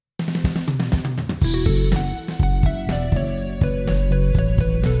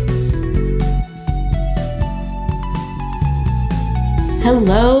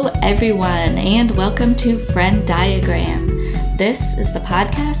Hello, everyone, and welcome to Friend Diagram. This is the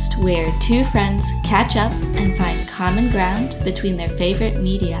podcast where two friends catch up and find common ground between their favorite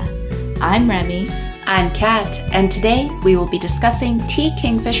media. I'm Remy. I'm Kat, and today we will be discussing T.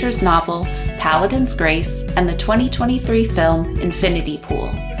 Kingfisher's novel, Paladin's Grace, and the 2023 film, Infinity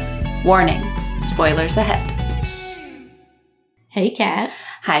Pool. Warning, spoilers ahead. Hey, Kat.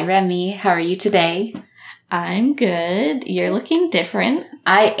 Hi, Remy. How are you today? I'm good. You're looking different.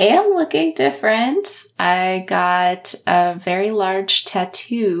 I am looking different. I got a very large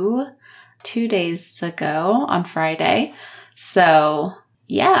tattoo 2 days ago on Friday. So,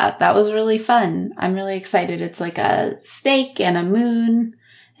 yeah, that was really fun. I'm really excited. It's like a snake and a moon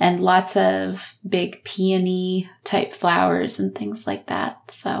and lots of big peony type flowers and things like that.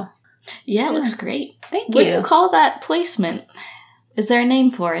 So, yeah, it looks great. Thank you. What do you call that placement? Is there a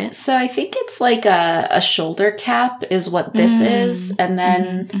name for it? So I think it's like a shoulder cap is what this is. And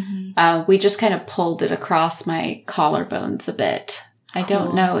then we just kind of pulled it across my collarbones a bit. I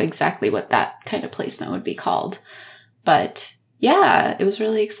don't know exactly what that kind of placement would be called. But yeah, it was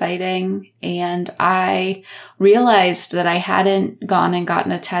really exciting. And I realized that I hadn't gone and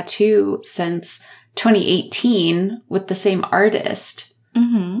gotten a tattoo since 2018 with the same artist.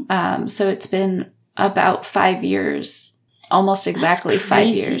 So it's been about 5 years. Almost exactly 5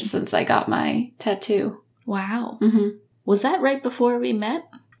 years since I got my tattoo. Wow. Was that right before we met?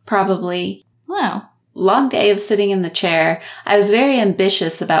 Probably. Wow. Long day of sitting in the chair. I was very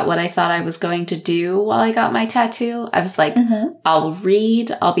ambitious about what I thought I was going to do while I got my tattoo. I was like, I'll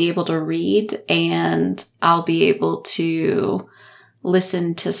read, I'll be able to read, and I'll be able to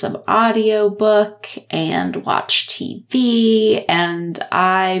listen to some audiobook and watch TV. And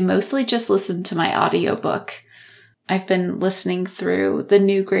I mostly just listened to my audiobook. I've been listening through the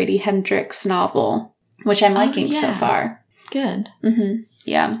new Grady Hendrix novel, which I'm liking so far. Good.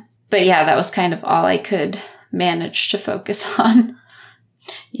 Yeah. But yeah, that was kind of all I could manage to focus on.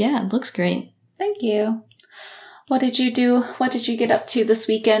 Yeah, it looks great. Thank you. What did you do? What did you get up to this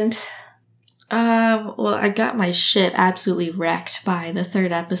weekend? Well, I got my shit absolutely wrecked by the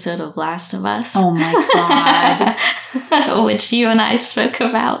third episode of Last of Us. Oh my God. Which you and I spoke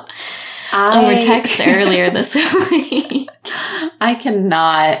about. Over text earlier this week. I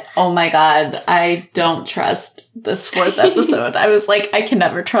cannot. Oh my God. I don't trust this fourth episode. I was like, I can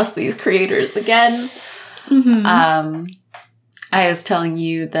never trust these creators again. I was telling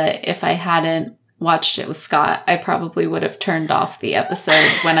you that if I hadn't watched it with Scott, I probably would have turned off the episode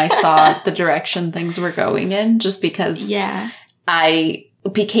when I saw the direction things were going in, just because I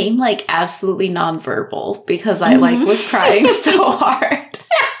became like absolutely nonverbal because I like was crying so hard.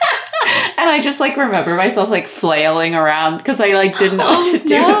 And I just, like, remember myself, like, flailing around because I, like, didn't know what to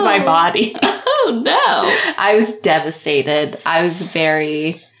do with my body. Oh, no. I was devastated. I was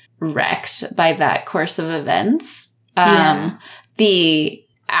very wrecked by that course of events. The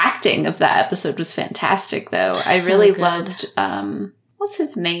acting of that episode was fantastic, though. I really loved, what's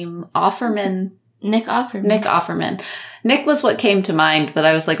his name? Offerman? Nick Offerman. Nick Offerman. Nick was what came to mind, but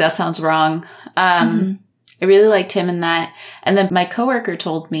I was like, that sounds wrong. I really liked him in that. And then my coworker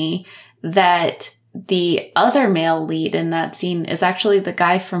told me that the other male lead in that scene is actually the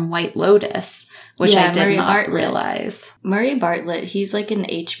guy from White Lotus, which I did not realize. Murray Bartlett, he's like an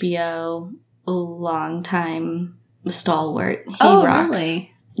HBO longtime stalwart. He rocks.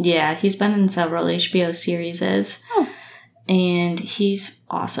 Really? Yeah, he's been in several HBO series. And he's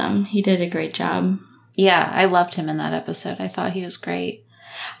awesome. He did a great job. Yeah, I loved him in that episode. I thought he was great.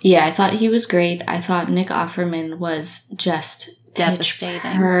 Yeah, I thought he was great. I thought Nick Offerman was just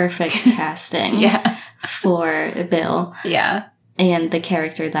devastating. Perfect casting for Bill. Yeah. And the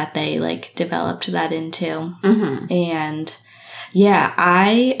character that they, like, developed that into. And, yeah,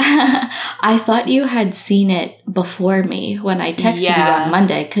 I thought you had seen it before me when I texted you on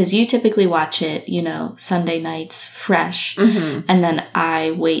Monday, because you typically watch it, you know, Sunday nights fresh. And then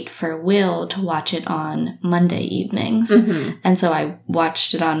I wait for Will to watch it on Monday evenings. And so I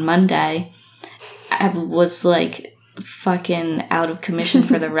watched it on Monday. I was, like, fucking out of commission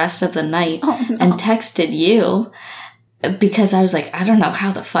for the rest of the night and texted you because I was like, I don't know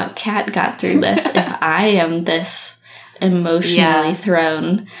how the fuck Kat got through this if I am this emotionally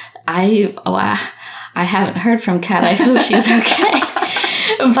thrown. I haven't heard from Kat. I hope she's okay.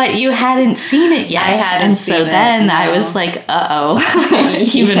 But you hadn't seen it yet. I hadn't seen it. And so then I was like,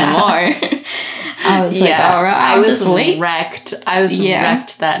 even more. I was like, all right, I was wrecked. I was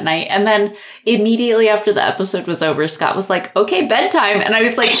wrecked that night. And then immediately after the episode was over, Scott was like, okay, bedtime. And I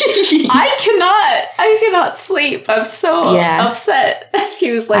was like, I cannot sleep. I'm so upset. And he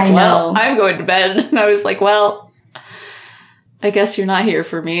was like, well, I'm going to bed. And I was like, well, I guess you're not here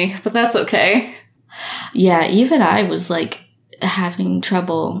for me, but that's okay. Yeah, even I was like having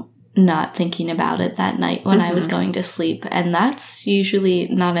trouble not thinking about it that night when I was going to sleep. And that's usually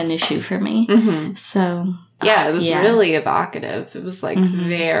not an issue for me. So... Yeah, it was really evocative. It was like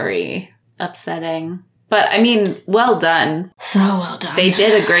very upsetting. But I mean, well done. So well done. They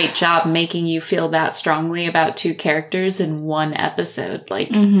did a great job making you feel that strongly about two characters in one episode. Like,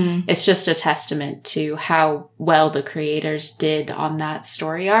 it's just a testament to how well the creators did on that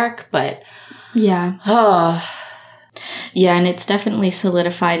story arc. But yeah. Oh. Yeah, and it's definitely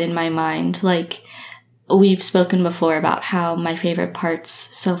solidified in my mind. Like, we've spoken before about how my favorite parts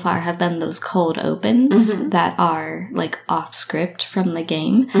so far have been those cold opens that are, like, off script from the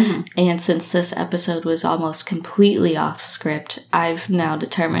game. And since this episode was almost completely off script, I've now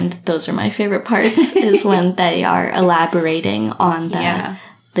determined those are my favorite parts, is when they are elaborating on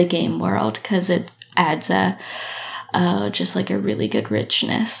the game world, because it adds just, like, a really good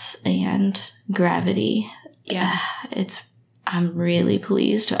richness and gravity. Yeah. I'm really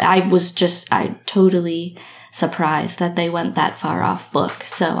pleased. I totally surprised that they went that far off book.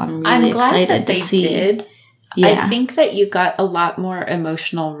 So I'm really excited to see. Did. Yeah. I think that you got a lot more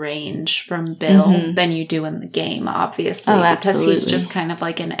emotional range from Bill than you do in the game, obviously. Oh, absolutely. Because he's just kind of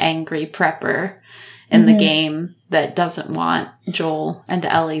like an angry prepper in the game that doesn't want Joel and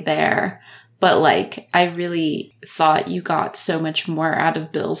Ellie there. But, like, I really thought you got so much more out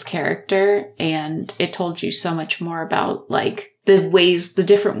of Bill's character, and it told you so much more about, like, the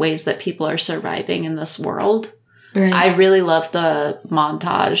different ways that people are surviving in this world. Right. I really love the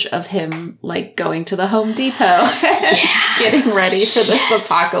montage of him, like, going to the Home Depot and getting ready for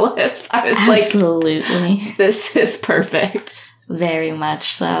this apocalypse. I was like, this is perfect. Very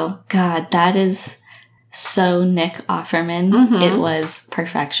much so. God, that is... so Nick Offerman. It was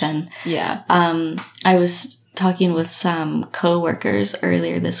perfection. Yeah. I was talking with some coworkers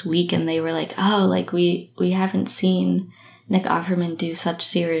earlier this week, and they were like, oh, like we haven't seen Nick Offerman do such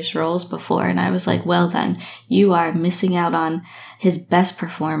serious roles before. And I was like, well then, you are missing out on his best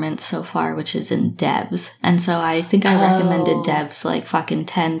performance so far, which is in Devs. And so I think I recommended Devs like fucking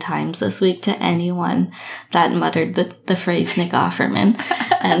 10 times this week to anyone that muttered the phrase Nick Offerman.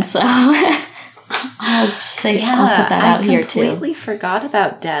 And so... I'll put that out here too. I completely forgot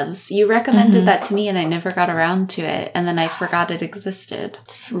about Devs. You recommended that to me and I never got around to it. And then I forgot it existed.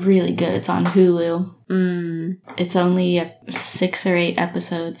 It's really good. It's on Hulu. It's only 6 or 8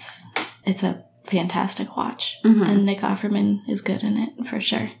 episodes. It's a fantastic watch. And Nick Offerman is good in it for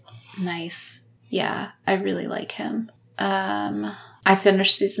sure. Nice. Yeah, I really like him. I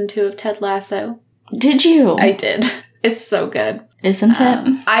finished season 2 of Ted Lasso. Did you? I did. It's so good. Isn't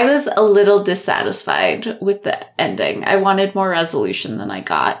it? I was a little dissatisfied with the ending. I wanted more resolution than I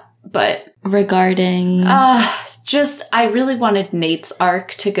got, but... Regarding... I really wanted Nate's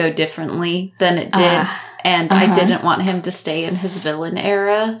arc to go differently than it did. And I didn't want him to stay in his villain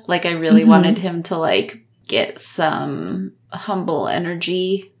era. Like, I really wanted him to, like, get some humble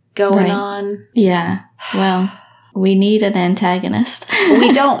energy going on. Yeah. Well... we need an antagonist.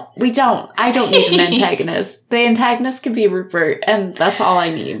 We don't. I don't need an antagonist. The antagonist can be Rupert, and that's all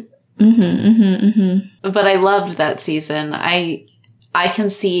I need. But I loved that season. I can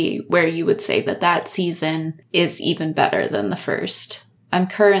see where you would say that season is even better than the first.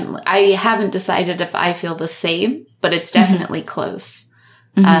 I haven't decided if I feel the same, but it's definitely close.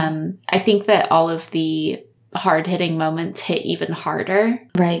 I think that all of the hard-hitting moments hit even harder.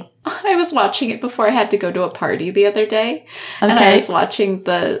 Right. I was watching it before I had to go to a party the other day. And I was watching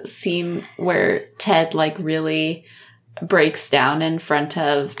the scene where Ted, like, really breaks down in front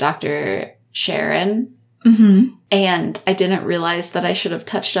of Dr. Sharon. And I didn't realize that I should have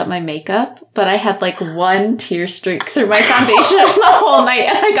touched up my makeup, but I had, like, one tear streak through my foundation the whole night.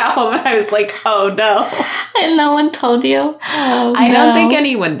 And I got home and I was like, oh, no. And no one told you? Oh, I don't think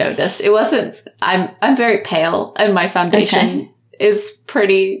anyone noticed. It wasn't... I'm very pale, and my foundation is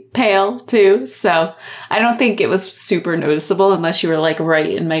pretty pale, too. So I don't think it was super noticeable unless you were, like, right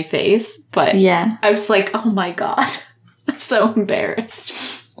in my face. But yeah, I was like, oh, my God. I'm so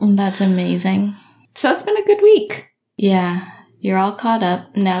embarrassed. That's amazing. So it's been a good week. Yeah. You're all caught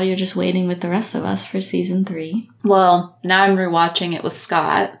up. Now you're just waiting with the rest of us for season 3. Well, now I'm rewatching it with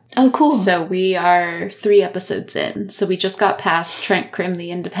Scott. Oh, cool. So we are 3 episodes in. So we just got past Trent Crimm,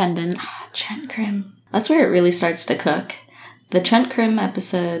 the Independent. Trent Crimm. That's where it really starts to cook. The Trent Crimm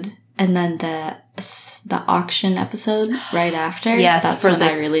episode and then the auction episode right after. Yes, that's when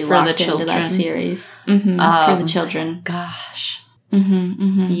I really locked into that series. For the children. Gosh.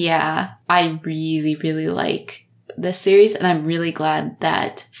 Yeah, I really, really like this series, and I'm really glad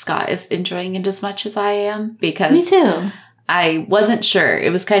that Scott is enjoying it as much as I am, because me too. I wasn't sure.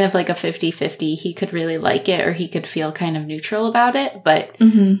 It was kind of like a 50-50. He could really like it or he could feel kind of neutral about it. But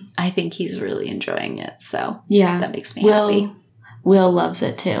I think he's really enjoying it. So that makes me happy. Will loves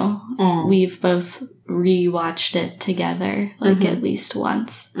it too. We've both rewatched it together like at least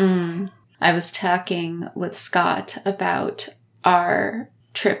once. I was talking with Scott about our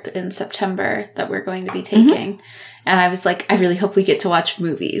trip in September that we're going to be taking. And I was like, I really hope we get to watch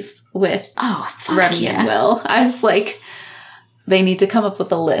movies with Remy and Will. I was like, they need to come up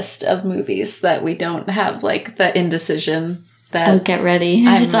with a list of movies that we don't have like the indecision that get ready.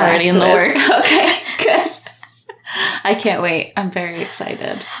 It's already in the works. Okay, good. I can't wait. I'm very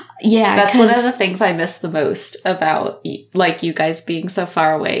excited. Yeah. That's one of the things I miss the most about like you guys being so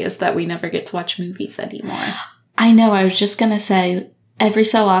far away is that we never get to watch movies anymore. I know. I was just going to say, every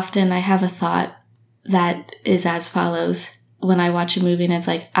so often I have a thought that is as follows. When I watch a movie and it's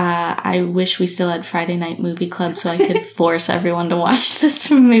like, I wish we still had Friday night movie club so I could force everyone to watch this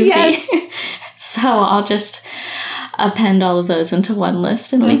movie. Yes. So I'll just append all of those into one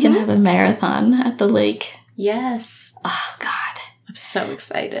list and we can have a marathon at the lake. Yes. Oh, God. I'm so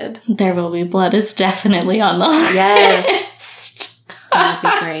excited. There Will Be Blood is definitely on the list. Yes. That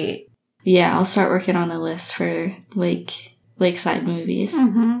would be great. Yeah, I'll start working on a list for lakeside movies.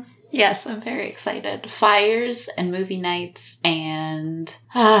 Yes, I'm very excited. Fires and movie nights, and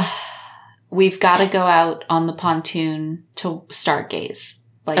we've got to go out on the pontoon to stargaze.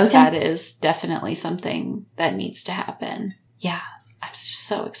 That is definitely something that needs to happen. Yeah, I'm just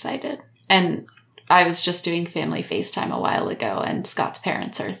so excited. And I was just doing family FaceTime a while ago, and Scott's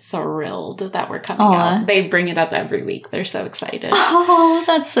parents are thrilled that we're coming out. They bring it up every week. They're so excited. Oh,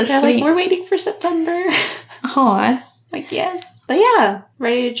 that's so They're sweet. like, we're waiting for September. Oh, like, yes. But yeah,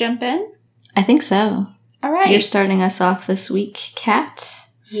 ready to jump in? I think so. All right. You're starting us off this week, Kat?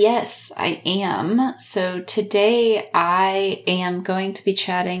 Yes, I am. So today I am going to be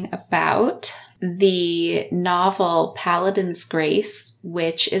chatting about the novel Paladin's Grace,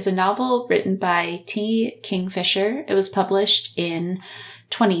 which is a novel written by T. Kingfisher. It was published in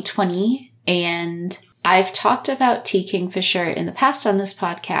 2020, and I've talked about T. Kingfisher in the past on this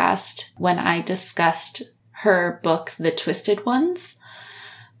podcast when I discussed her book, The Twisted Ones.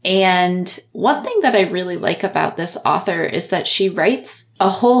 And one thing that I really like about this author is that she writes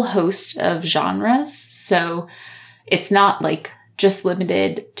a whole host of genres. So it's not like just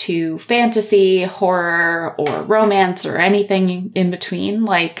limited to fantasy, horror, or romance, or anything in between.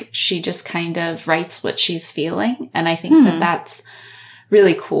 Like, she just kind of writes what she's feeling. And I think that that's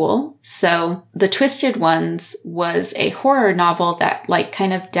really cool. So The Twisted Ones was a horror novel that like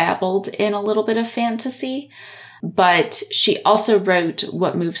kind of dabbled in a little bit of fantasy. But she also wrote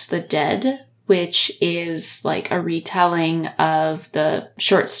What Moves the Dead, which is like a retelling of the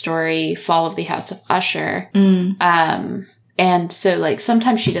short story Fall of the House of Usher. And so like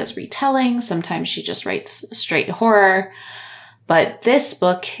sometimes she does retelling, sometimes she just writes straight horror. But this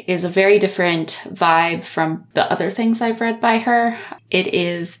book is a very different vibe from the other things I've read by her. It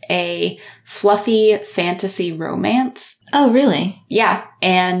is a fluffy fantasy romance. Oh, really? Yeah.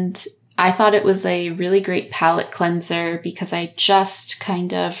 And I thought it was a really great palate cleanser because I just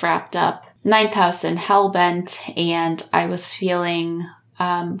kind of wrapped up Ninth House and Hellbent, and I was feeling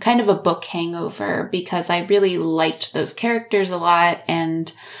kind of a book hangover because I really liked those characters a lot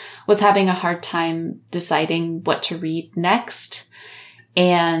and was having a hard time deciding what to read next.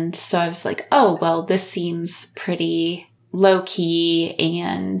 And so I was like, oh, well, this seems pretty low-key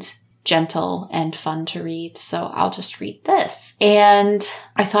and gentle and fun to read, so I'll just read this. And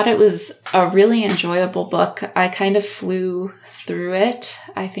I thought it was a really enjoyable book. I kind of flew through it.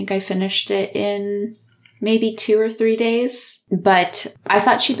 I think I finished it in maybe 2 or 3 days. But I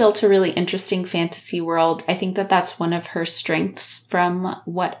thought she built a really interesting fantasy world. I think that that's one of her strengths from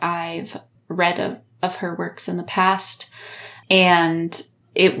what I've read of her works in the past. And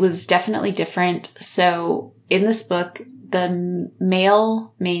it was definitely different. So in this book, the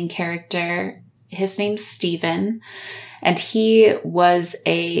male main character, his name's Stephen, and he was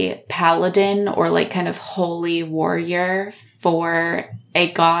a paladin or like kind of holy warrior for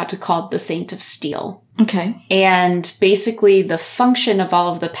a god called the Saint of Steel. Okay. And basically the function of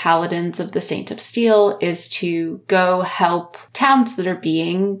all of the paladins of the Saint of Steel is to go help towns that are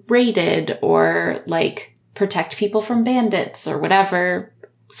being raided or like protect people from bandits or whatever.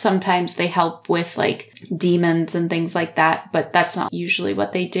 Sometimes they help with like demons and things like that, but that's not usually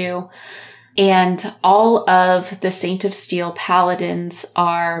what they do. And all of the Saint of Steel paladins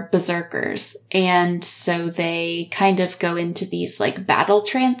are berserkers. And so they kind of go into these like battle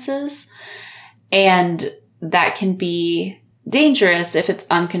trances. And that can be dangerous if it's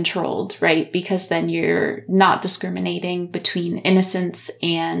uncontrolled, right? Because then you're not discriminating between innocents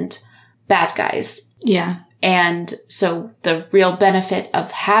and bad guys. Yeah. And so the real benefit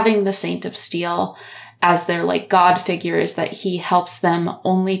of having the Saint of Steel as their like god figure is that he helps them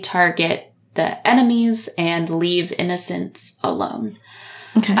only target the enemies and leave innocents alone.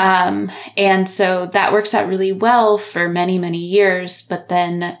 Okay. And so that works out really well for many, many years. But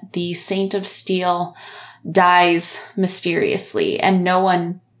then the Saint of Steel dies mysteriously, and no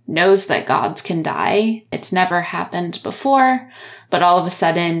one knows that gods can die. It's never happened before, but all of a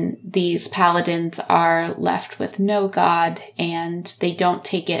sudden these paladins are left with no god, and they don't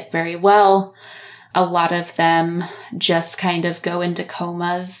take it very well. A lot of them just kind of go into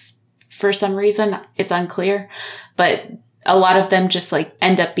comas for some reason. It's unclear, but a lot of them just like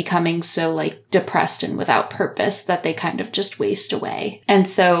end up becoming so like depressed and without purpose that they kind of just waste away. And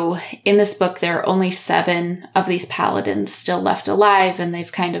so in this book, there are only 7 of these paladins still left alive, and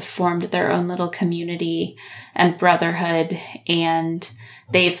they've kind of formed their own little community and brotherhood, and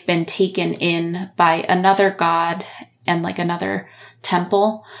they've been taken in by another god and like another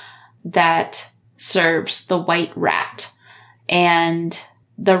temple that serves the White Rat. And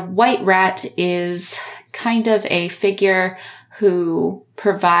the White Rat is kind of a figure who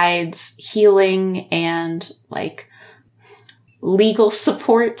provides healing and like legal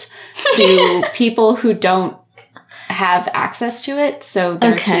support to people who don't have access to it. So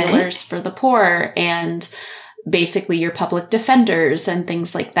they're healers for the poor and basically your public defenders and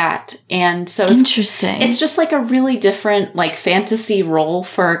things like that. And so it's just like a really different like fantasy role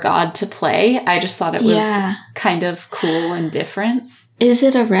for a god to play. I just thought it was kind of cool and different. Is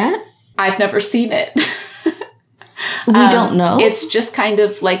it a rat? I've never seen it. We don't know. It's just kind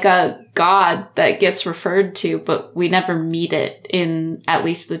of like a god that gets referred to, but we never meet it in at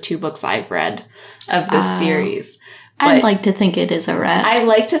least the 2 books I've read of this series. But I'd like to think it is a rat. I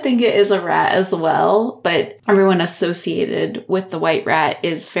like to think it is a rat as well, but everyone associated with the White Rat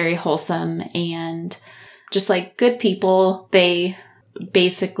is very wholesome and just like good people. They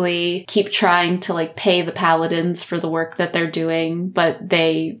basically keep trying to like pay the paladins for the work that they're doing, but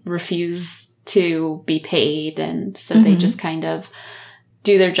they refuse to be paid, and so they just kind of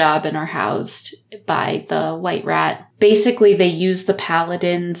do their job and are housed by the White Rat. Basically, they use the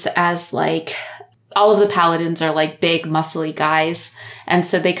paladins as like, all of the paladins are like big, muscly guys, and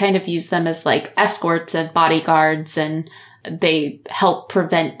so they kind of use them as like escorts and bodyguards, and they help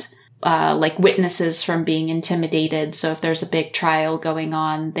prevent like witnesses from being intimidated. So if there's a big trial going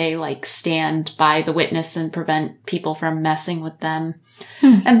on, they like stand by the witness and prevent people from messing with them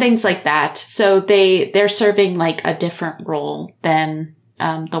and things like that. So they're serving like a different role than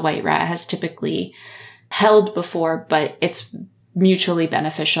the White Rat has typically held before, but it's mutually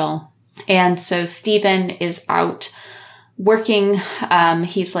beneficial. And so Stephen is out working.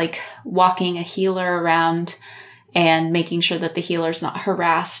 He's like walking a healer around and making sure that the healer's not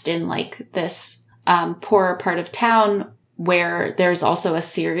harassed in like this poorer part of town where there's also a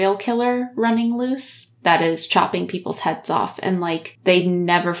serial killer running loose that is chopping people's heads off. And like they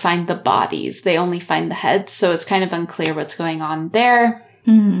never find the bodies. They only find the heads. So it's kind of unclear what's going on there.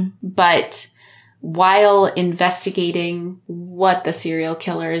 But while investigating what the serial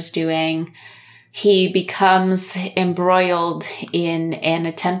killer is doing, he becomes embroiled in an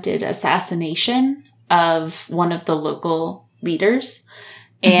attempted assassination of one of the local leaders.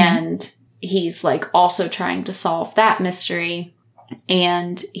 And he's like also trying to solve that mystery.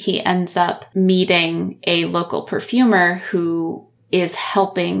 And he ends up meeting a local perfumer who is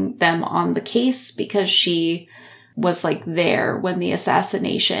helping them on the case because she was like there when the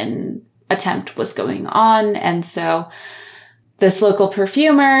assassination attempt was going on. And so this local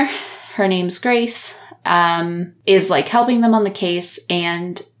perfumer, her name's Grace, is like helping them on the case,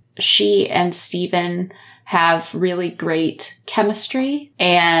 and she and Stephen have really great chemistry.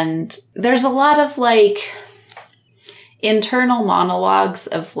 And there's a lot of like internal monologues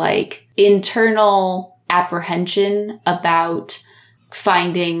of like internal apprehension about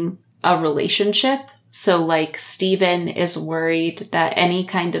finding a relationship. So like Stephen is worried that any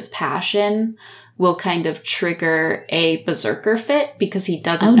kind of passion will kind of trigger a berserker fit because he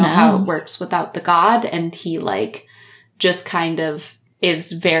doesn't know how it works without the god. And he like just kind of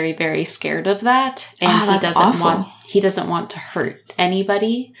is very, very scared of that. And he doesn't want to hurt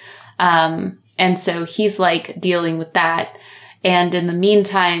anybody. And so he's like dealing with that. And in the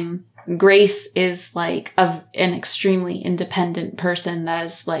meantime, Grace is like an extremely independent person that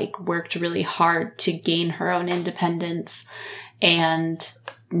has like worked really hard to gain her own independence and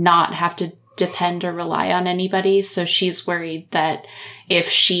not have to depend or rely on anybody. So she's worried that if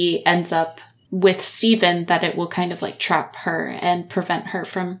she ends up with Stephen that it will kind of like trap her and prevent her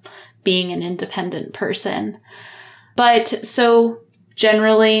from being an independent person. But so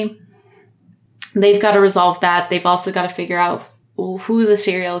generally, they've got to resolve that. They've also got to figure out who the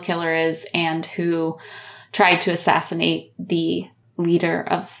serial killer is and who tried to assassinate the leader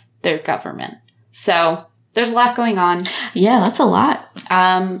of their government. So there's a lot going on. Yeah, that's a lot.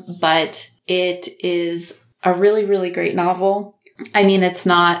 But it is a really, really great novel. I mean, it's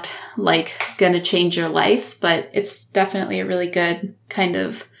not like going to change your life, but it's definitely a really good kind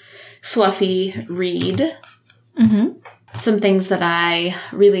of fluffy read. Mm-hmm. Some things that I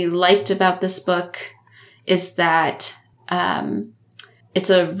really liked about this book is that it's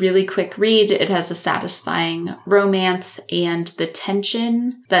a really quick read. It has a satisfying romance, and the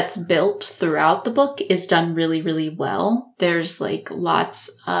tension that's built throughout the book is done really, really well. There's like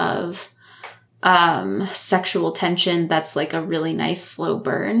lots of sexual tension that's like a really nice slow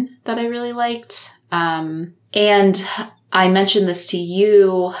burn that I really liked. And I mentioned this to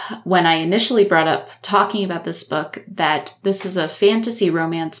you when I initially brought up talking about this book, that this is a fantasy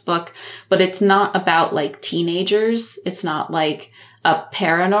romance book, but it's not about like teenagers. It's not like a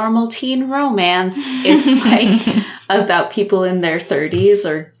paranormal teen romance. It's like about people in their 30s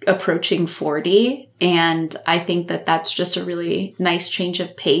or approaching 40. And I think that that's just a really nice change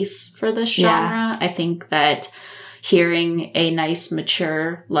of pace for this genre. Yeah. I think that hearing a nice,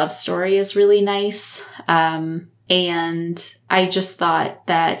 mature love story is really nice. And I just thought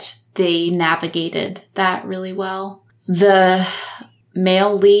that they navigated that really well. The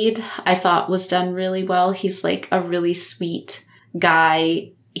male lead, I thought, was done really well. He's like a really sweet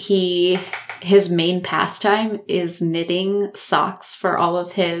guy. His main pastime is knitting socks for all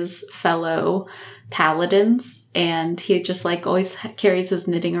of his fellow paladins, and he just like always carries his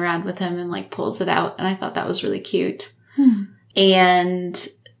knitting around with him and like pulls it out, and I thought that was really cute. And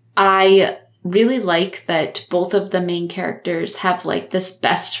I really like that both of the main characters have like this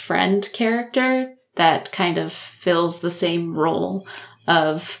best friend character that kind of fills the same role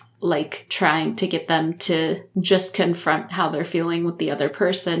of like trying to get them to just confront how they're feeling with the other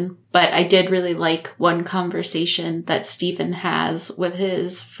person. But I did really like one conversation that Stephen has with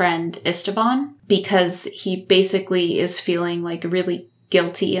his friend Esteban, because he basically is feeling like really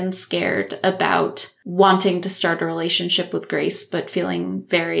guilty and scared about wanting to start a relationship with Grace, but feeling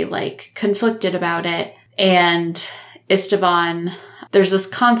very like conflicted about it. And Esteban, there's this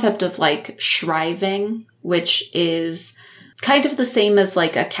concept of like shriving, which is kind of the same as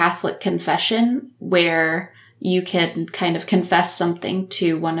like a Catholic confession, where you can kind of confess something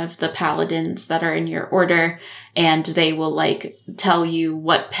to one of the paladins that are in your order, and they will like tell you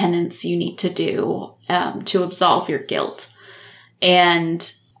what penance you need to do to absolve your guilt.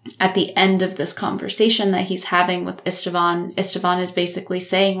 And at the end of this conversation that he's having with Esteban is basically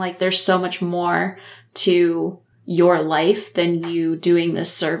saying like, there's so much more to your life than you doing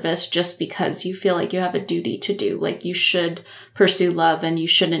this service just because you feel like you have a duty to do. Like, you should pursue love, and you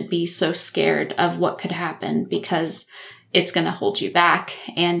shouldn't be so scared of what could happen because it's going to hold you back.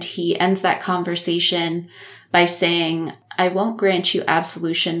 And he ends that conversation by saying, I won't grant you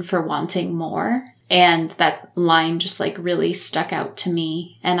absolution for wanting more. And that line just like really stuck out to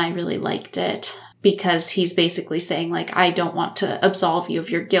me, and I really liked it, because he's basically saying like, I don't want to absolve you of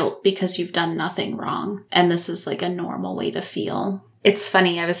your guilt because you've done nothing wrong. And this is like a normal way to feel. It's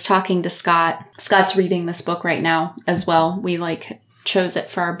funny. I was talking to Scott. Scott's reading this book right now as well. We like chose it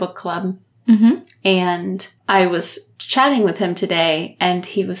for our book club. Mm-hmm. And I was chatting with him today, and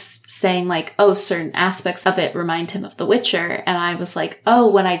he was saying like, oh, certain aspects of it remind him of The Witcher. And I was like, oh,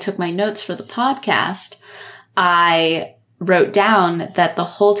 when I took my notes for the podcast, I wrote down that the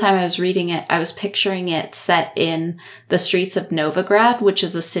whole time I was reading it, I was picturing it set in the streets of Novigrad, which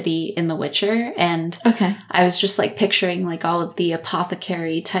is a city in The Witcher. And I was just like picturing like all of the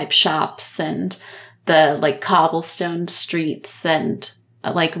apothecary type shops and the like cobblestone streets and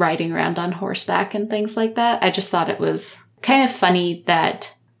like riding around on horseback and things like that. I just thought it was kind of funny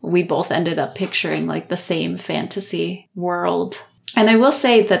that we both ended up picturing like the same fantasy world. And I will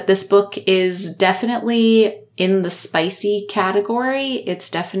say that this book is definitely in the spicy category.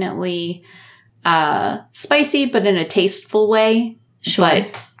 It's definitely spicy, but in a tasteful way. Sure.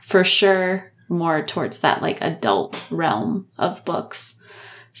 But for sure more towards that like adult realm of books.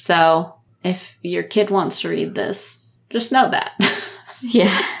 So if your kid wants to read this, just know that.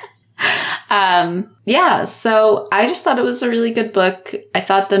 Yeah. Yeah, so I just thought it was a really good book. I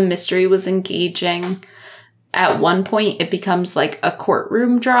thought the mystery was engaging. At one point, it becomes like a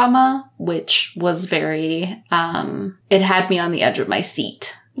courtroom drama, which was very, it had me on the edge of my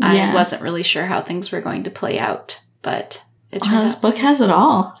seat. Yeah. I wasn't really sure how things were going to play out, but This book has it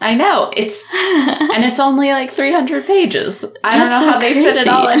all. I know. And it's only like 300 pages. I don't know how they fit it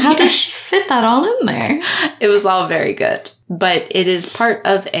all in How here. does she fit that all in there? It was all very good. But it is part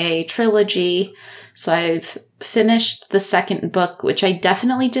of a trilogy. So I've finished the second book, which I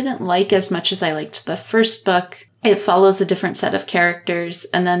definitely didn't like as much as I liked the first book. It follows a different set of characters.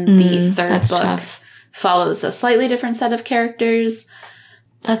 And then the third book follows a slightly different set of characters.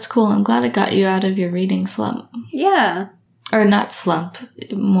 That's cool. I'm glad it got you out of your reading slump. Yeah. Or not slump,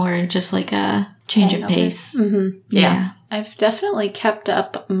 more just like a change of pace. Mm-hmm. Yeah. I've definitely kept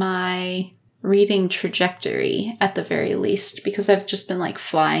up my reading trajectory at the very least, because I've just been like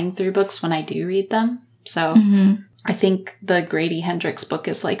flying through books when I do read them. So I think the Grady Hendrix book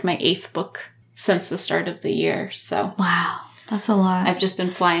is like my 8th book since the start of the year. So wow, that's a lot. I've just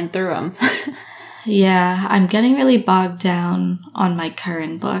been flying through them. Yeah, I'm getting really bogged down on my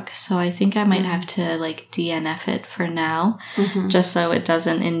current book, so I think I might have to, like, DNF it for now, just so it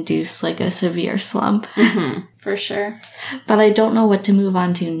doesn't induce, like, a severe slump. For sure. But I don't know what to move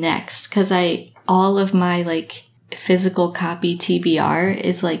on to next, because all of my, like, physical copy TBR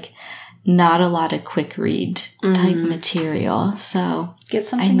is, like, not a lot of quick read type material, so get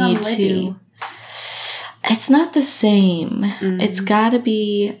something on Libby. It's not the same. It's gotta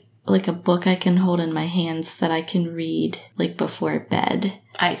be like a book I can hold in my hands that I can read like before bed.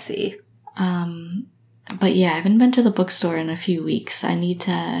 I see. But yeah, I haven't been to the bookstore in a few weeks. I need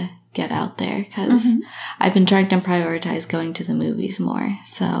to get out there because I've been trying to prioritize going to the movies more.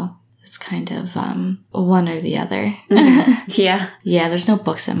 So it's kind of one or the other. Yeah. Yeah, there's no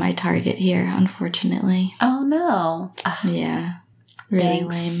books at my Target here, unfortunately. Oh no. Yeah. Really Dang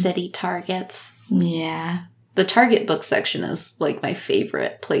lame. city Targets. Yeah. The Target book section is like my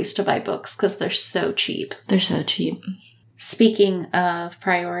favorite place to buy books because they're so cheap. They're so cheap. Speaking of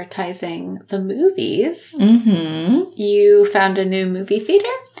prioritizing the movies, you found a new movie theater?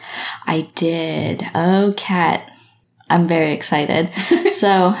 I did. Oh, Kat. I'm very excited.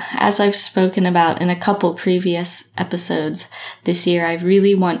 So, as I've spoken about in a couple previous episodes this year, I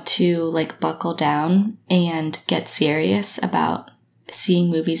really want to like buckle down and get serious about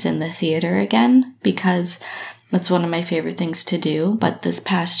seeing movies in the theater again, because that's one of my favorite things to do. But this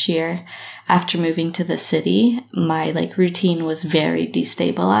past year, after moving to the city, my like routine was very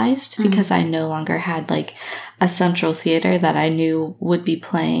destabilized because I no longer had like a central theater that I knew would be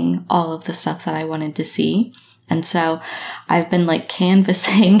playing all of the stuff that I wanted to see. And so I've been like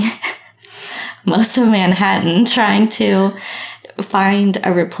canvassing most of Manhattan trying to find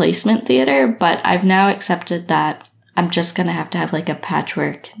a replacement theater, but I've now accepted that I'm just going to have like a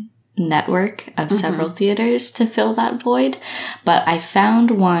patchwork network of several theaters to fill that void. But I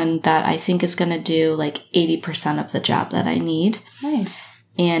found one that I think is going to do like 80% of the job that I need. Nice.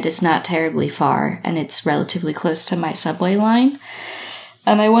 And it's not terribly far, and it's relatively close to my subway line.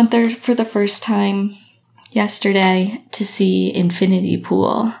 And I went there for the first time yesterday to see Infinity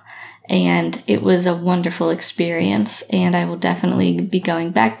Pool. And it was a wonderful experience, and I will definitely be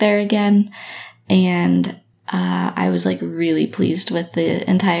going back there again. And I was like really pleased with the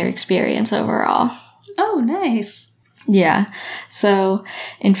entire experience overall. Oh, nice. Yeah. So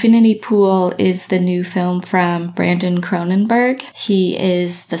Infinity Pool is the new film from Brandon Cronenberg. He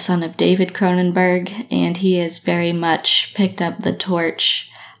is the son of David Cronenberg, and he has very much picked up the torch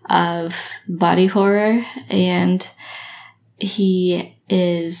of body horror. And he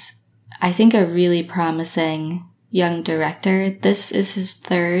is, I think, a really promising young director. This is his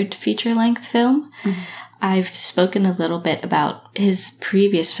 3rd feature-length film. I've spoken a little bit about his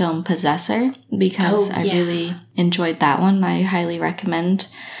previous film, Possessor, because I really enjoyed that one. I highly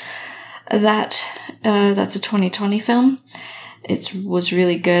recommend that. That's a 2020 film. It was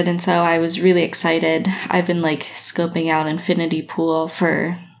really good, and so I was really excited. I've been, like, scoping out Infinity Pool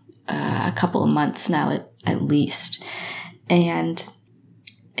for a couple of months now, at least. And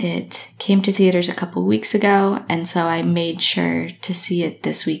it came to theaters a couple weeks ago, and so I made sure to see it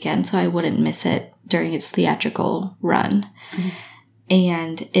this weekend so I wouldn't miss it during its theatrical run.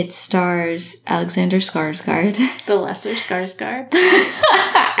 And it stars Alexander Skarsgård. The lesser Skarsgård.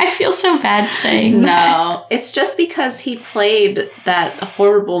 I feel so bad saying that. No, it's just because he played that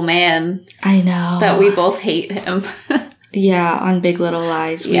horrible man. I know. That we both hate him. Yeah, on Big Little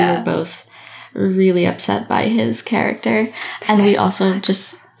Lies, we were both really upset by his character. And we also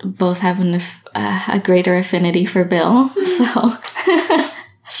just both have a greater affinity for Bill. So,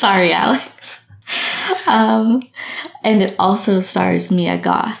 sorry, Alex. And it also stars Mia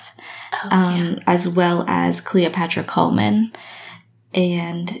Goth, as well as Cleopatra Coleman.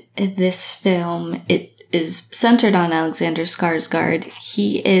 And this film, it is centered on Alexander Skarsgård.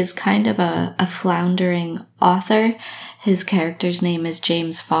 He is kind of a floundering author his character's name is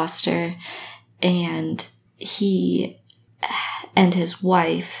James Foster, and he and his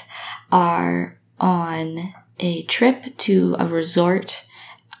wife are on a trip to a resort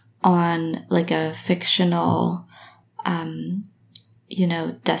on like a fictional,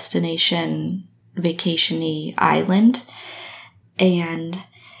 destination vacation-y island. And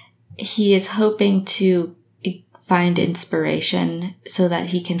he is hoping to find inspiration so that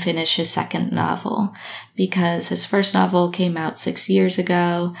he can finish his second novel, because his first novel came out 6 years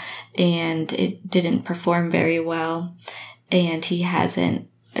ago and it didn't perform very well, and he hasn't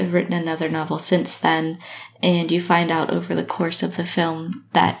written another novel since then. And you find out over the course of the film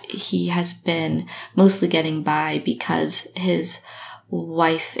that he has been mostly getting by because his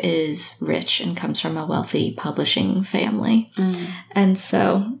wife is rich and comes from a wealthy publishing family. And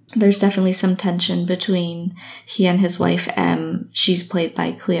so there's definitely some tension between he and his wife, M, she's played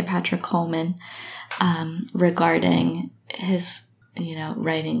by Cleopatra Coleman, regarding his,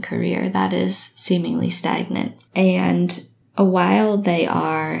 writing career that is seemingly stagnant. And while they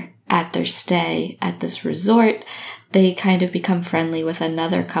are at their stay at this resort, they kind of become friendly with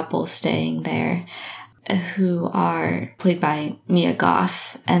another couple staying there, who are played by Mia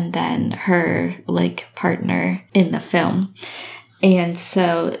Goth, and then her, partner in the film. And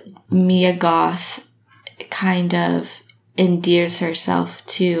so Mia Goth kind of endears herself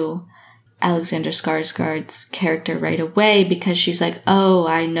to Alexander Skarsgård's character right away, because she's like, oh,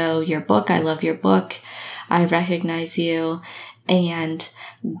 I know your book. I love your book. I recognize you. And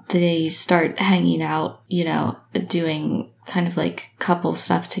they start hanging out, doing kind of couple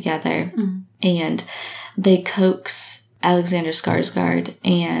stuff together. And they coax Alexander Skarsgård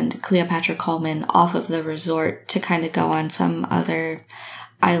and Cleopatra Coleman off of the resort to kind of go on some other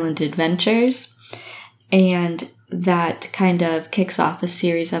island adventures. And that kind of kicks off a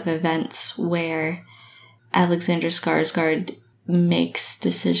series of events where Alexander Skarsgård makes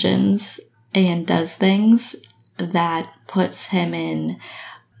decisions and does things that puts him in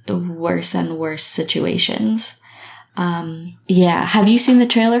worse and worse situations. Have you seen the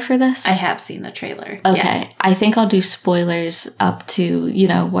trailer for this? I have seen the trailer. Okay. Yeah. I think I'll do spoilers up to,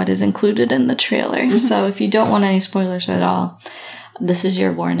 what is included in the trailer. So if you don't want any spoilers at all, this is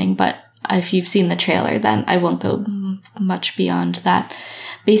your warning. But if you've seen the trailer, then I won't go much beyond that.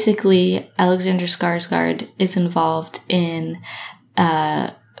 Basically, Alexander Skarsgård is involved in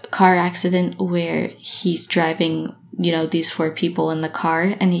a car accident where he's driving, these 4 people in the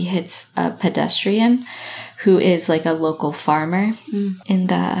car, and he hits a pedestrian who is a local farmer in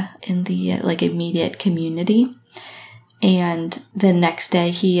the immediate community. And the next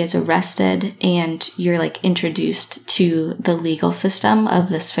day he is arrested, and you're introduced to the legal system of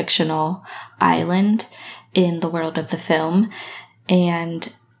this fictional island in the world of the film.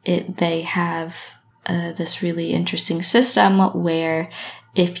 And they have this really interesting system where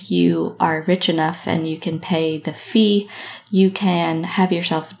if you are rich enough and you can pay the fee, you can have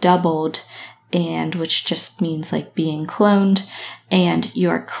yourself doubled, and which just means being cloned, and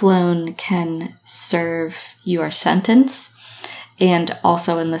your clone can serve your sentence. And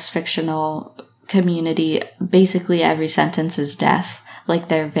also in this fictional community, basically every sentence is death.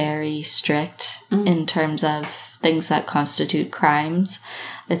 They're very strict in terms of things that constitute crimes.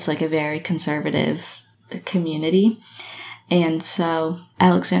 It's a very conservative community. And so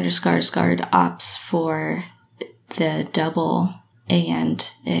Alexander Skarsgård opts for the double, and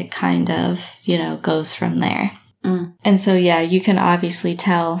it kind of, goes from there. And so, you can obviously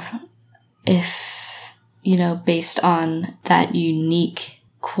tell if, based on that unique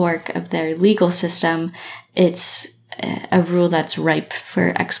quirk of their legal system, it's a rule that's ripe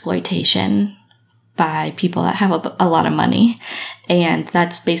for exploitation by people that have a lot of money. And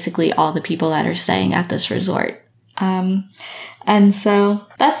that's basically all the people that are staying at this resort. And so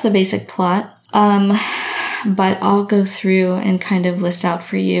that's the basic plot. But I'll go through and kind of list out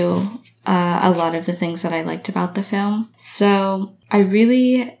for you a lot of the things that I liked about the film. So I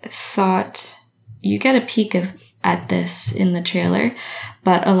really thought you get a peek at this in the trailer,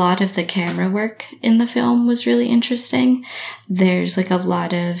 but a lot of the camera work in the film was really interesting. There's a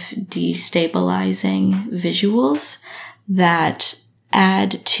lot of destabilizing visuals that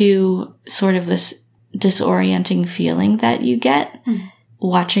add to sort of this disorienting feeling that you get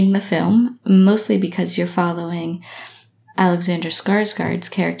watching the film, mostly because you're following Alexander Skarsgård's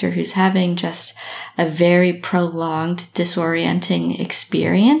character, who's having just a very prolonged, disorienting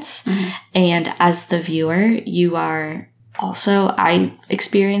experience. And as the viewer, you are also, I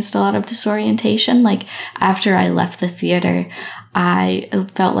experienced a lot of disorientation. After I left the theater, I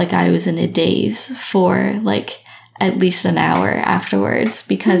felt like I was in a daze for at least an hour afterwards,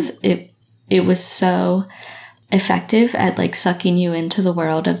 because it was so effective at like sucking you into the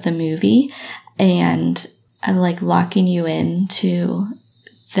world of the movie and like locking you into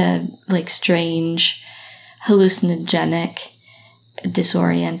the like strange, hallucinogenic,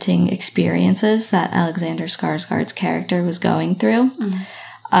 disorienting experiences that Alexander Skarsgård's character was going through.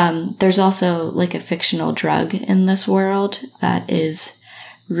 There's also like a fictional drug in this world that is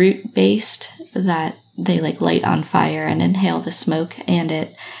root-based that they like light on fire and inhale the smoke, and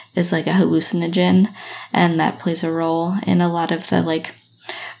it is like a hallucinogen, and that plays a role in a lot of the like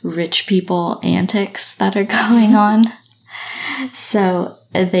rich people antics that are going on. So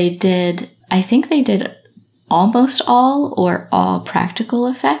I think they did almost all or all practical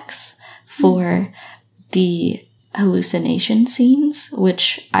effects for the hallucination scenes,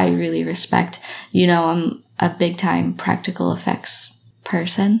 which I really respect. You know, I'm a big time practical effects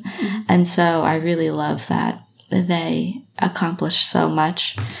person. And so I really love that they accomplish so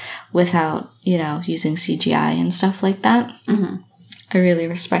much without, you know, using CGI and stuff like that. I really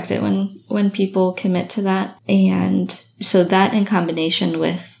respect it when people commit to that. And so that in combination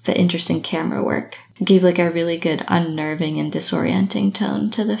with the interesting camera work gave like a really good unnerving and disorienting tone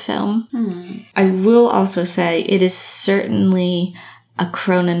to the film. I will also say it is certainly a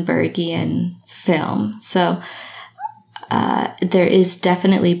Cronenbergian film. So there is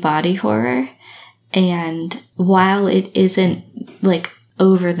definitely body horror. And while it isn't like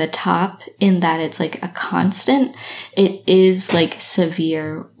over the top in that it's like a constant, it is like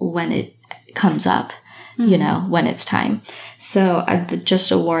severe when it comes up, you know, when it's time. So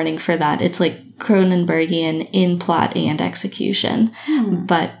just a warning for that. It's like Cronenbergian in plot and execution.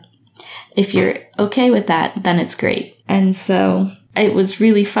 But if you're okay with that, then it's great. And so it was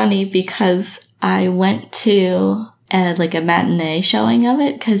really funny because I went to like a matinee showing of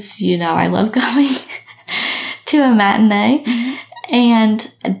it because, you know, I love going to a matinee.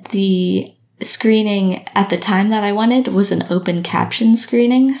 And the screening at the time that I wanted was an open caption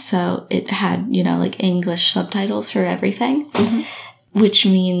screening. So it had, you know, like English subtitles for everything, which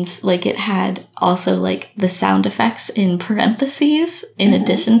means like it had also like the sound effects in parentheses in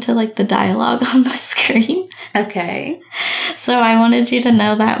addition to like the dialogue on the screen. Okay. So I wanted you to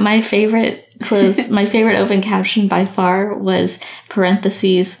know that my favorite open caption by far was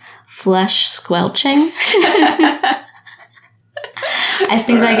parentheses flesh squelching. I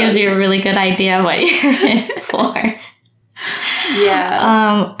think that gives you a really good idea what you're in for.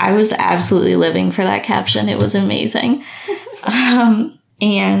 Yeah. I was absolutely living for that caption. It was amazing.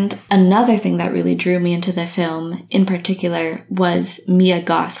 And another thing that really drew me into the film in particular was Mia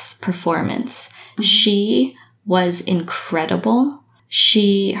Goth's performance. She was incredible.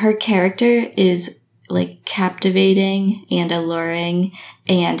 Her character is like captivating and alluring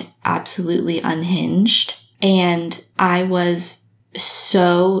and absolutely unhinged. And I was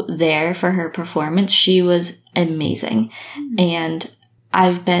so there for her performance. She was amazing. And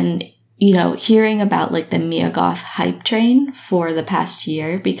I've been, you know, hearing about like the Mia Goth hype train for the past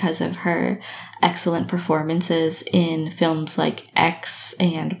year because of her excellent performances in films like X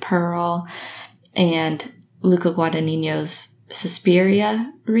and Pearl and Luca Guadagnino's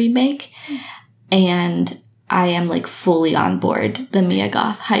Suspiria remake. And I am like fully on board the Mia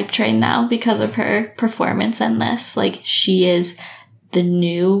Goth hype train now because of her performance in this. Like, she is the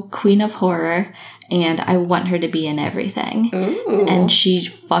new queen of horror, and I want her to be in everything. Ooh. And she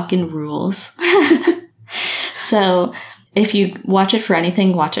fucking rules. So if you watch it for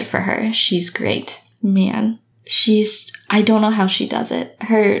anything, watch it for her. She's great. Man, I don't know how she does it.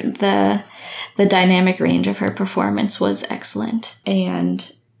 The dynamic range of her performance was excellent.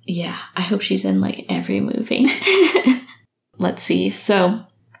 And yeah, I hope she's in like every movie. Let's see. So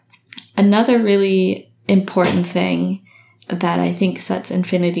another really important thing that I think sets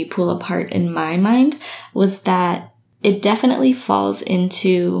Infinity Pool apart in my mind was that it definitely falls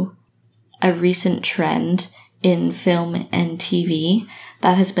into a recent trend in film and TV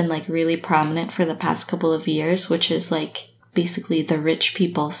that has been like really prominent for the past couple of years, which is like basically the rich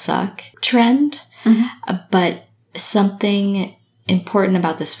people suck trend. But something important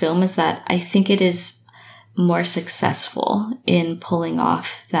about this film is that I think it is more successful in pulling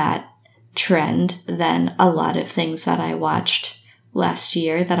off that trend than a lot of things that I watched last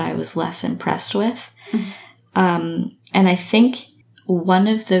year that I was less impressed with. And I think one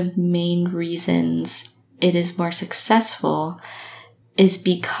of the main reasons it is more successful is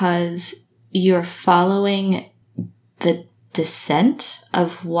because you're following the descent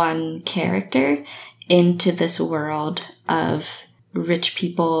of one character into this world of rich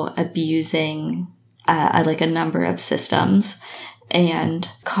people abusing like a number of systems and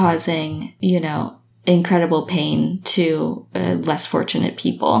causing, you know, incredible pain to less fortunate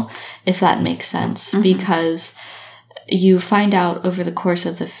people, if that makes sense. Mm-hmm. Because you find out over the course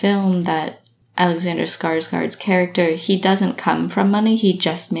of the film that Alexander Skarsgård's character, he doesn't come from money, he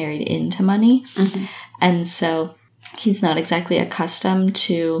just married into money. Mm-hmm. And so he's not exactly accustomed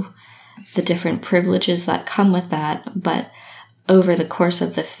to the different privileges that come with that, but over the course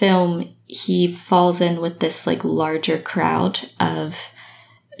of the film, he falls in with this like larger crowd of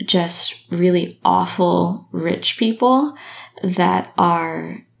just really awful rich people that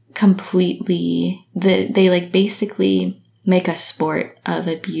are completely, they like basically make a sport of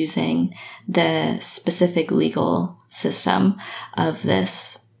abusing the specific legal system of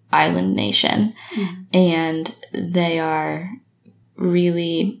this island nation. Mm-hmm. And they are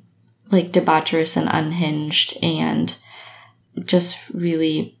really like debaucherous and unhinged and just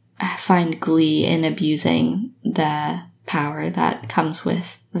really find glee in abusing the power that comes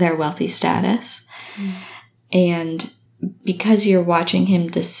with their wealthy status. Mm. And because you're watching him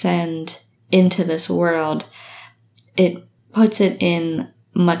descend into this world, it puts it in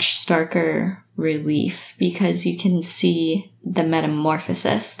much starker relief because you can see the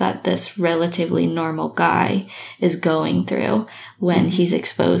metamorphosis that this relatively normal guy is going through when he's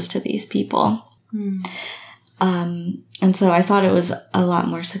exposed to these people. Mm. And so I thought it was a lot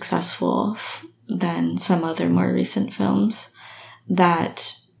more successful than some other more recent films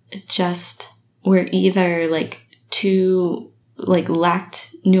that just were either like too like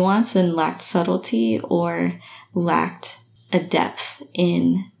lacked nuance and lacked subtlety or lacked a depth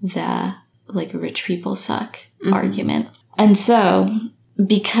in the like rich people suck argument. And so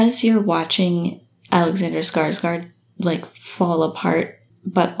because you're watching Alexander Skarsgård like fall apart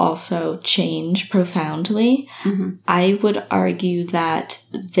but also change profoundly, I would argue that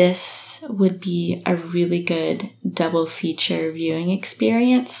this would be a really good double feature viewing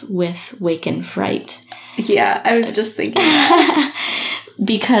experience with Wake and Fright. Yeah, I was just thinking that.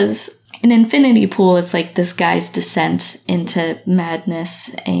 Because in Infinity Pool, it's like this guy's descent into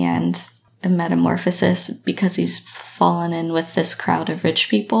madness and a metamorphosis because he's fallen in with this crowd of rich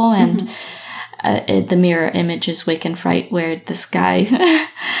people. And the mirror image is Wake and Fright, where this guy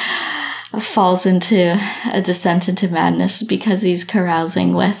falls into a descent into madness because he's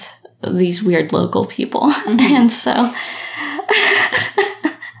carousing with these weird local people. And so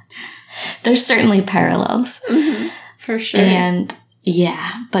there's certainly parallels. For sure. And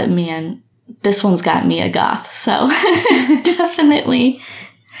yeah, but man, this one's got me a goth. So definitely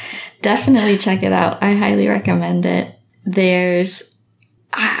check it out. I highly recommend it.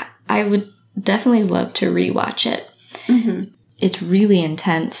 I would definitely love to rewatch it. It's really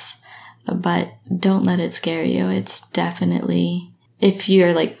intense, but don't let it scare you. It's definitely, if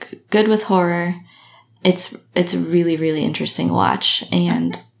you're like good with horror, it's a really, really interesting watch.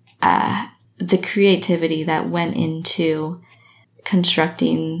 And the creativity that went into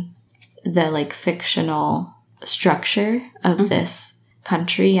constructing the like fictional structure of this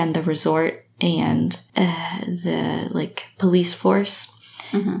country and the resort and the like police force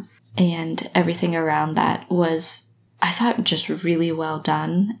and everything around that was, I thought, just really well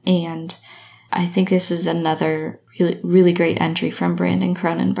done. And I think this is another really, really great entry from Brandon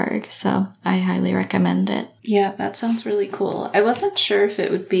Cronenberg. So I highly recommend it. Yeah, that sounds really cool. I wasn't sure if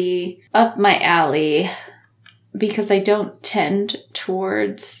it would be up my alley because I don't tend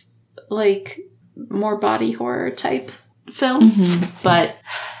towards like more body horror type films. But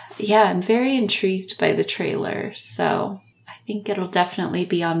yeah, I'm very intrigued by the trailer. So I think it'll definitely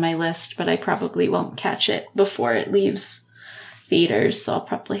be on my list, but I probably won't catch it before it leaves theaters. So I'll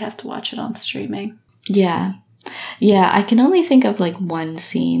probably have to watch it on streaming. Yeah. Yeah, I can only think of like one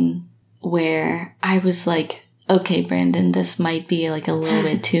scene where I was like, okay, Brandon, this might be like a little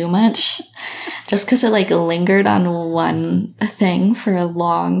bit too much. Just because it like lingered on one thing for a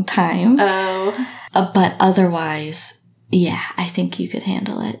long time. Oh. But otherwise, yeah, I think you could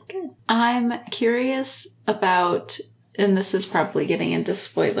handle it. Good. I'm curious about, and this is probably getting into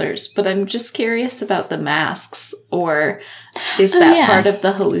spoilers, but I'm just curious about the masks. Or is that part of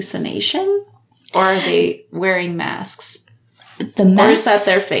the hallucination? Or are they wearing masks? The masks, or is that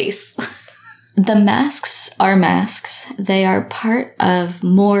their face? The masks are masks. They are part of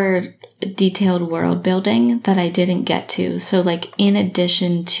more detailed world building that I didn't get to. So like in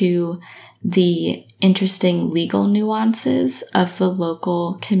addition to the interesting legal nuances of the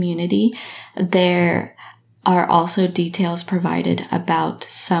local community, there are also details provided about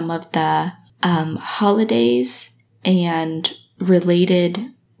some of the holidays and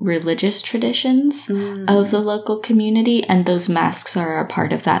related religious traditions of the local community, and those masks are a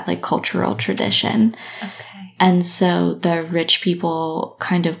part of that like cultural tradition. Okay. And so the rich people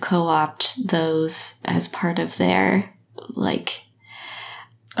kind of co-opt those as part of their, like,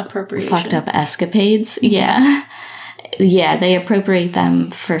 appropriation. Fucked up escapades. Yeah. Yeah, they appropriate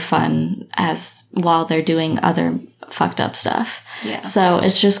them for fun while they're doing other fucked up stuff. Yeah. So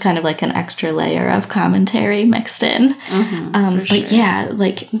it's just kind of like an extra layer of commentary mixed in. But yeah,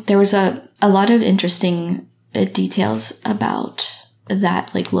 like there was a lot of interesting details about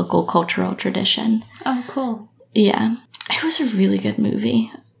that, like, local cultural tradition. Oh, cool. Yeah. It was a really good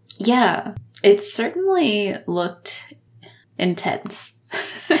movie. Yeah. It certainly looked intense.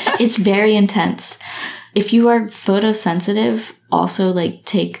 It's very intense. If you are photosensitive, also, like,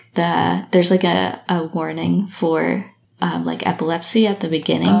 there's, like, a warning for, like, epilepsy at the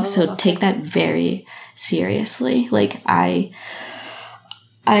beginning. So take that very seriously. Like, I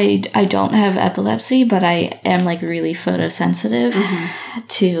don't have epilepsy, but I am, like, really photosensitive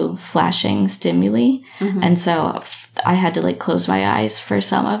to flashing stimuli. And so I had to, like, close my eyes for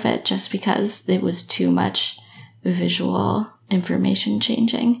some of it just because it was too much visual information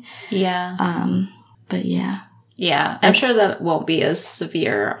changing. Yeah. But yeah. Yeah. I'm sure that won't be as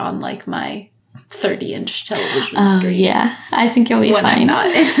severe on, like, my 30-inch television screen. Yeah. I think you'll be fine. When I'm not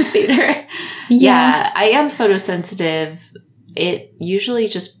in a theater. Yeah. I am photosensitive. It usually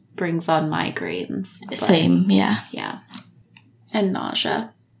just brings on migraines. Same, yeah. Yeah. And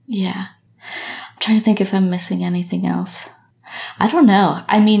nausea. Yeah. I'm trying to think if I'm missing anything else. I don't know.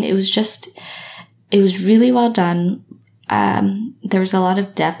 I mean, it was really well done. There was a lot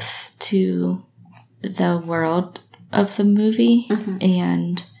of depth to the world of the movie,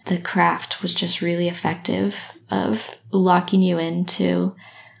 and the craft was just really effective of locking you into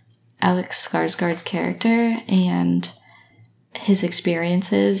Alex Skarsgård's character and his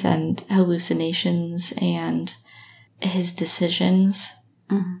experiences and hallucinations and his decisions.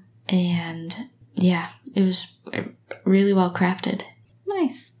 And yeah, it was really well crafted.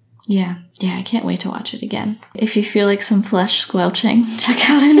 Nice. Yeah, I can't wait to watch it again. If you feel like some flesh squelching, check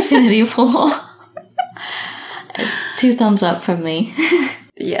out Infinity Pool. It's 2 thumbs up from me.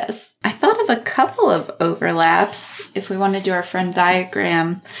 Yes. I thought of a couple of overlaps if we want to do our Venn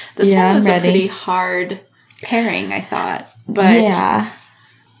diagram. This one was a pretty hard pairing, I thought. But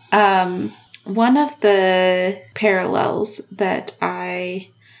one of the parallels that I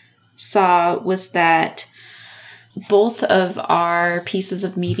saw was that both of our pieces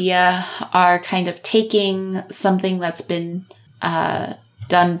of media are kind of taking something that's been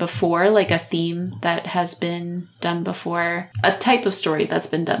done before, like a theme that has been done before, a type of story that's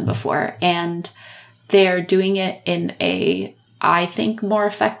been done before, and they're doing it in a, I think, more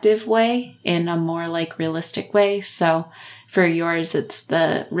effective way, in a more, like, realistic way. So for yours, it's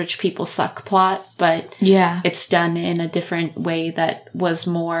the rich people suck plot, but it's done in a different way that was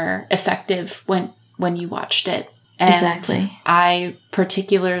more effective when you watched it. And exactly. I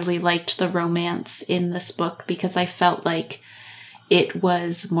particularly liked the romance in this book because I felt like it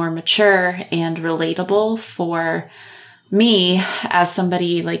was more mature and relatable for me as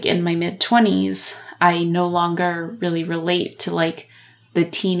somebody, like, in my mid-20s. I no longer really relate to, like, the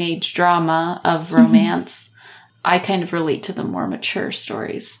teenage drama of romance. I kind of relate to the more mature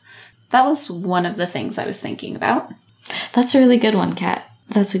stories. That was one of the things I was thinking about. That's a really good one, Kat.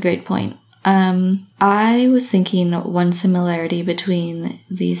 That's a great point. I was thinking one similarity between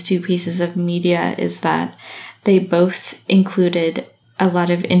these two pieces of media is that they both included a lot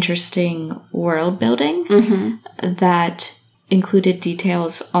of interesting world building that included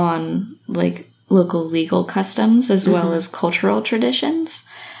details on, like, local legal customs as well as cultural traditions.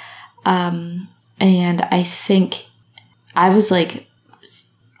 And I think I was, like,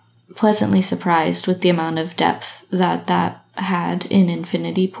 pleasantly surprised with the amount of depth that had in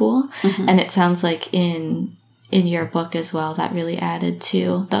Infinity Pool. And it sounds like in your book as well, that really added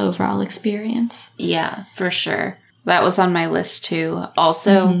to the overall experience. Yeah, for sure. That was on my list too.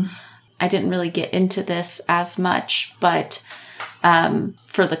 Also, I didn't really get into this as much, but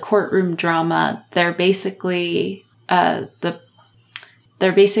for the courtroom drama, they're basically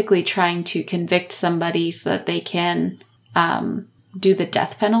trying to convict somebody so that they can do the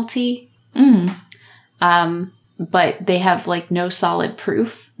death penalty. But they have, like, no solid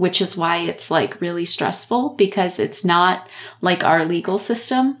proof, which is why it's, like, really stressful, because it's not like our legal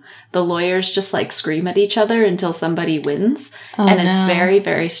system. The lawyers just, like, scream at each other until somebody wins. It's very,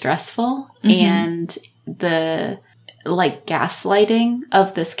 very stressful. And the, like, gaslighting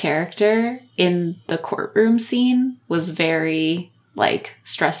of this character in the courtroom scene was very, like,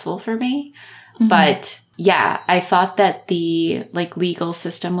 stressful for me. But yeah, I thought that the, like, legal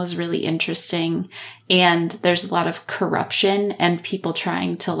system was really interesting, and there's a lot of corruption and people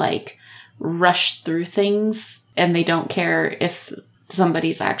trying to, like, rush through things and they don't care if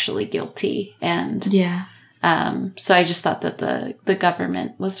somebody's actually guilty. And so I just thought that the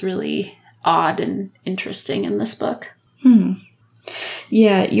government was really odd and interesting in this book.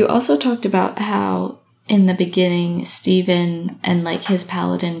 Yeah, you also talked about how in the beginning, Stephen and like his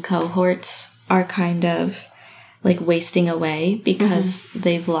Paladin cohorts are kind of like wasting away because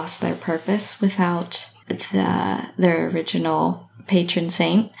they've lost their purpose without their original patron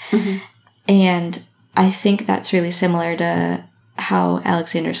saint. And I think that's really similar to how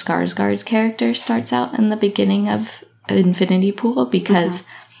Alexander Skarsgård's character starts out in the beginning of Infinity Pool, because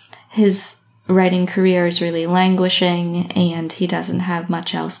his writing career is really languishing and he doesn't have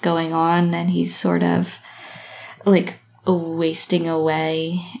much else going on, and he's sort of like wasting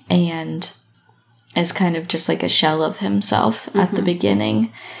away and is kind of just like a shell of himself at the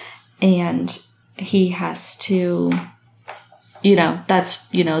beginning. And he has to, that's,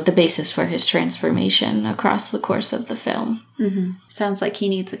 the basis for his transformation across the course of the film. Sounds like he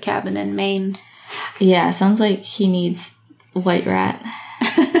needs a cabin in Maine. Yeah, sounds like he needs White Rat.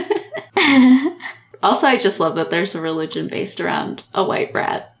 Also, I just love that there's a religion based around a white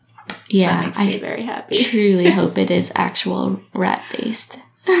rat. Yeah. That makes me very happy. I truly hope it is actual rat-based.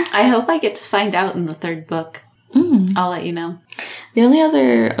 I hope I get to find out in the third book. I'll let you know. The only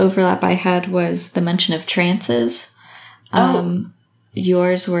other overlap I had was the mention of trances.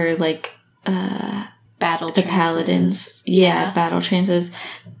 Yours were like battle the trances. Paladins. Yeah, battle trances.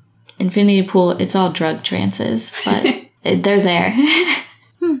 Infinity Pool, it's all drug trances, but they're there.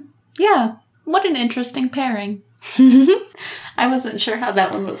 Yeah. What an interesting pairing. I wasn't sure how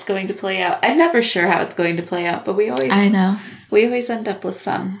that one was going to play out. I'm never sure how it's going to play out, but we always end up with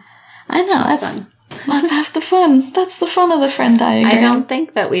some. I know. That's fun. Let's have the fun. That's the fun of the Venn diagram. I don't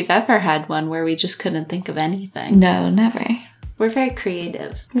think that we've ever had one where we just couldn't think of anything. No, never. We're very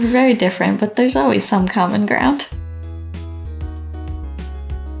creative. We're very different, but there's always some common ground.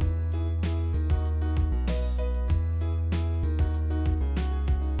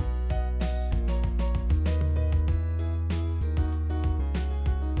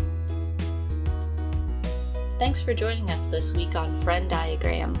 Thanks for joining us this week on Venn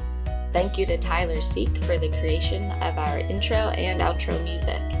Diagram. Thank you to Tyler Seek for the creation of our intro and outro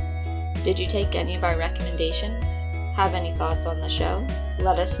music. Did you take any of our recommendations? Have any thoughts on the show?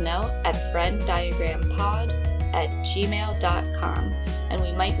 Let us know at frienddiagrampod@gmail.com, and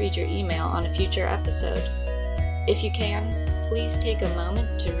we might read your email on a future episode. If you can, please take a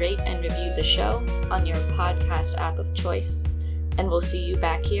moment to rate and review the show on your podcast app of choice, and we'll see you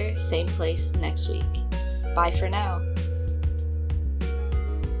back here, same place next week. Bye for now.